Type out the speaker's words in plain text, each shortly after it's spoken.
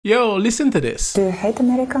Yo, listen to this. Do you hate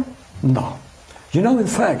America? No. You know, in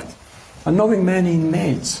fact, knowing many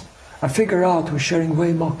inmates, I figure out we're sharing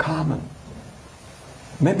way more common.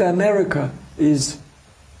 Maybe America is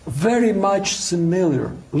very much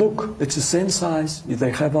similar. Look, it's the same size,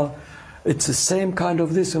 it's the same kind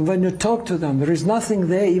of this, and when you talk to them, there is nothing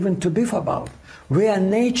there even to beef about. We are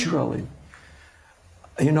naturally,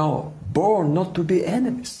 born not to be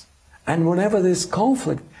enemies. And whenever there's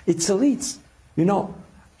conflict, it's elites.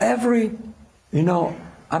 Every,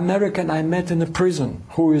 American I met in a prison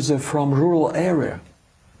who is from rural area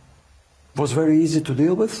was very easy to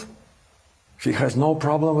deal with. He has no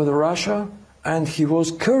problem with Russia, and he was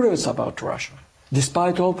curious about Russia,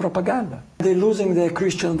 despite all propaganda. They're losing their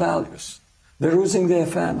Christian values. They're losing their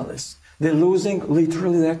families. They're losing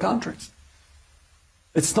literally their countries.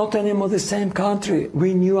 It's not anymore the same country.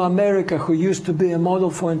 We knew America, who used to be a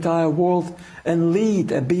model for entire world and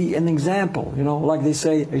be an example, like they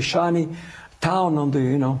say, a shiny town on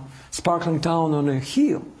the, sparkling town on a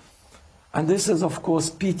hill. And this is, of course,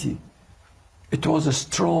 pity. It was a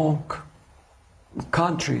strong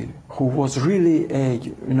country who was really a,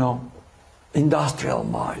 industrial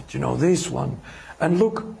might, this one. And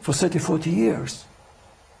look, for 30, 40 years,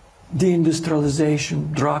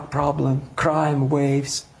 deindustrialization, drug problem, crime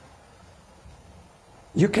waves.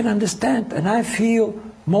 You can understand, and I feel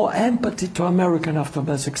more empathy to American after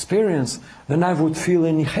this experience than I would feel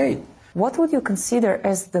any hate. What would you consider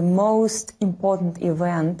as the most important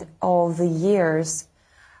event of the years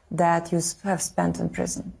that you have spent in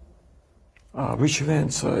prison? Which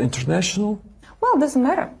events? International? Well, doesn't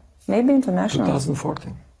matter. Maybe international.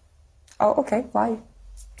 2014. Oh, okay. Why?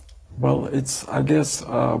 Well, I guess,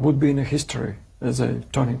 would be in history as a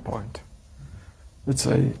turning point. It's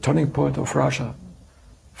a turning point of Russia.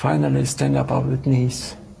 Finally stand up on its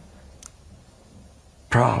knees.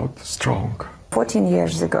 Proud, strong. 14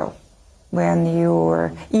 years ago, when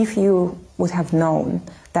if you would have known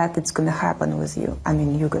that it's going to happen with you,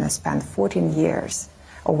 you're going to spend 14 years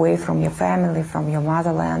away from your family, from your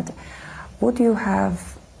motherland, would you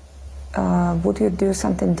do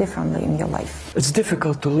something differently in your life? It's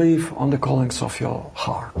difficult to live on the callings of your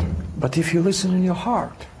heart. But if you listen in your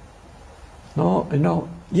heart,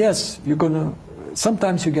 yes,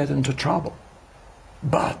 sometimes you get into trouble,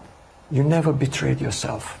 but you never betrayed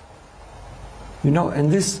yourself.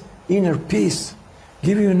 And this inner peace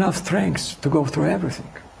gives you enough strength to go through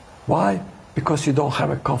everything. Why? Because you don't have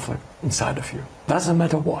a conflict inside of you. Doesn't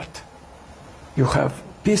matter what. You have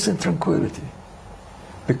peace and tranquility.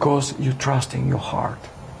 Because you trust in your heart.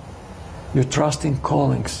 You trust in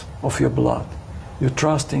callings of your blood. You're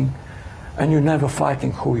trusting, and you're never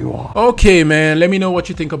fighting who you are. Okay, man, let me know what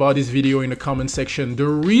you think about this video in the comment section. The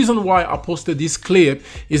reason why I posted this clip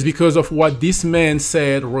is because of what this man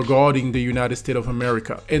said regarding the United States of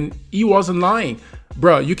America. And he wasn't lying.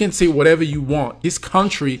 Bruh, you can say whatever you want. This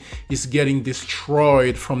country is getting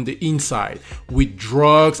destroyed from the inside with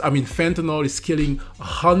drugs. Fentanyl is killing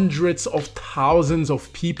hundreds of thousands of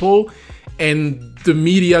people, and the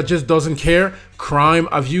media just doesn't care. Crime,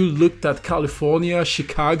 have you looked at California,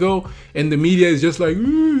 Chicago, and the media is just like,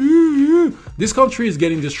 This country is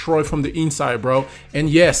getting destroyed from the inside, bro. And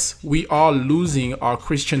yes, we are losing our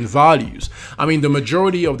Christian values. The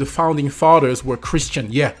majority of the founding fathers were Christian.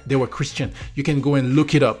 Yeah, they were Christian. You can go and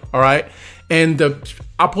look it up, all right? And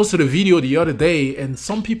I posted a video the other day, and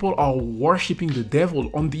some people are worshiping the devil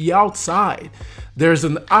on the outside. There's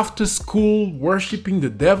an after school worshiping the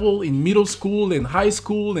devil in middle school and high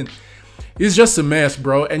school, and it's just a mess,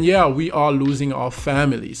 bro. And yeah, we are losing our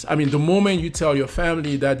families. The moment you tell your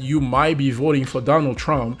family that you might be voting for Donald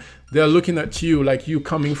Trump, they're looking at you like you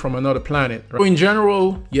coming from another planet. Right? So in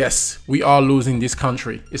general, yes, we are losing this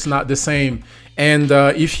country. It's not the same. And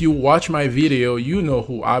if you watch my video, you know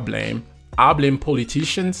who I blame. I blame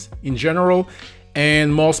politicians in general,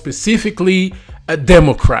 and more specifically,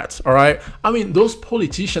 Democrats, all right? Those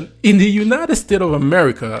politicians in the United States of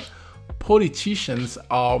America, politicians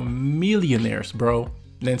are millionaires, bro.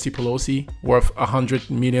 Nancy Pelosi, worth $100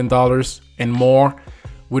 million and more,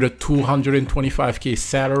 with a $225K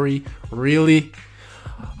salary. Really?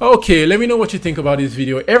 Okay, let me know what you think about this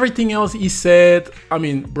video. Everything else he said,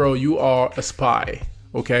 bro, you are a spy.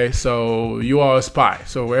 Okay, so you are a spy.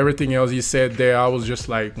 So everything else he said there, I was just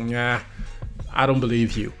like, nah, I don't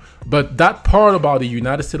believe you. But that part about the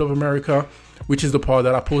United States of America, which is the part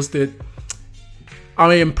that I posted,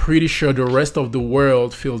 I am pretty sure the rest of the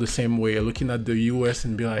world feel the same way, looking at the US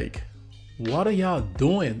and be like, what are y'all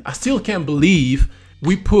doing? I still can't believe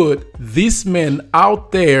we put this man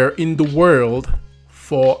out there in the world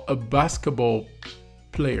for a basketball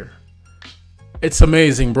player. It's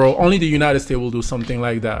amazing, bro. Only the United States will do something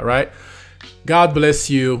like that, right? God bless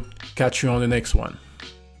you. Catch you on the next one.